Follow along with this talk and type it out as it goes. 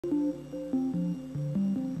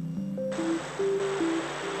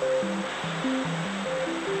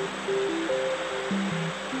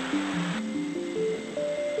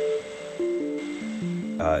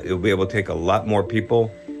It'll be able to take a lot more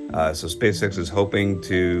people. So SpaceX is hoping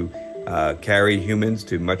to carry humans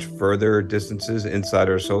to much further distances inside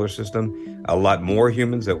our solar system, a lot more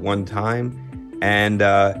humans at one time, and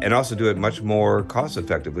also do it much more cost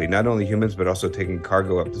effectively. Not only humans, but also taking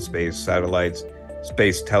cargo up to space, satellites,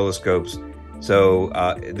 space telescopes. So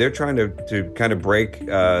they're trying to kind of break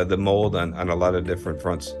the mold on a lot of different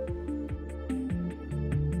fronts.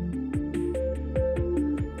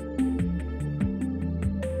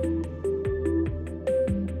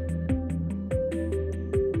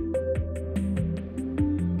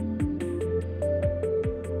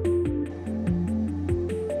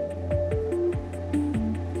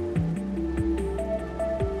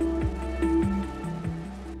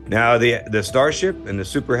 Now, the Starship and the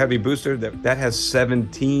Super Heavy booster, that has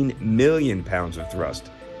 17 million pounds of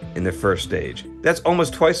thrust in the first stage. That's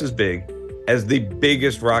almost twice as big as the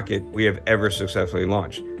biggest rocket we have ever successfully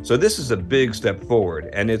launched. So this is a big step forward,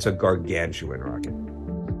 and it's a gargantuan rocket.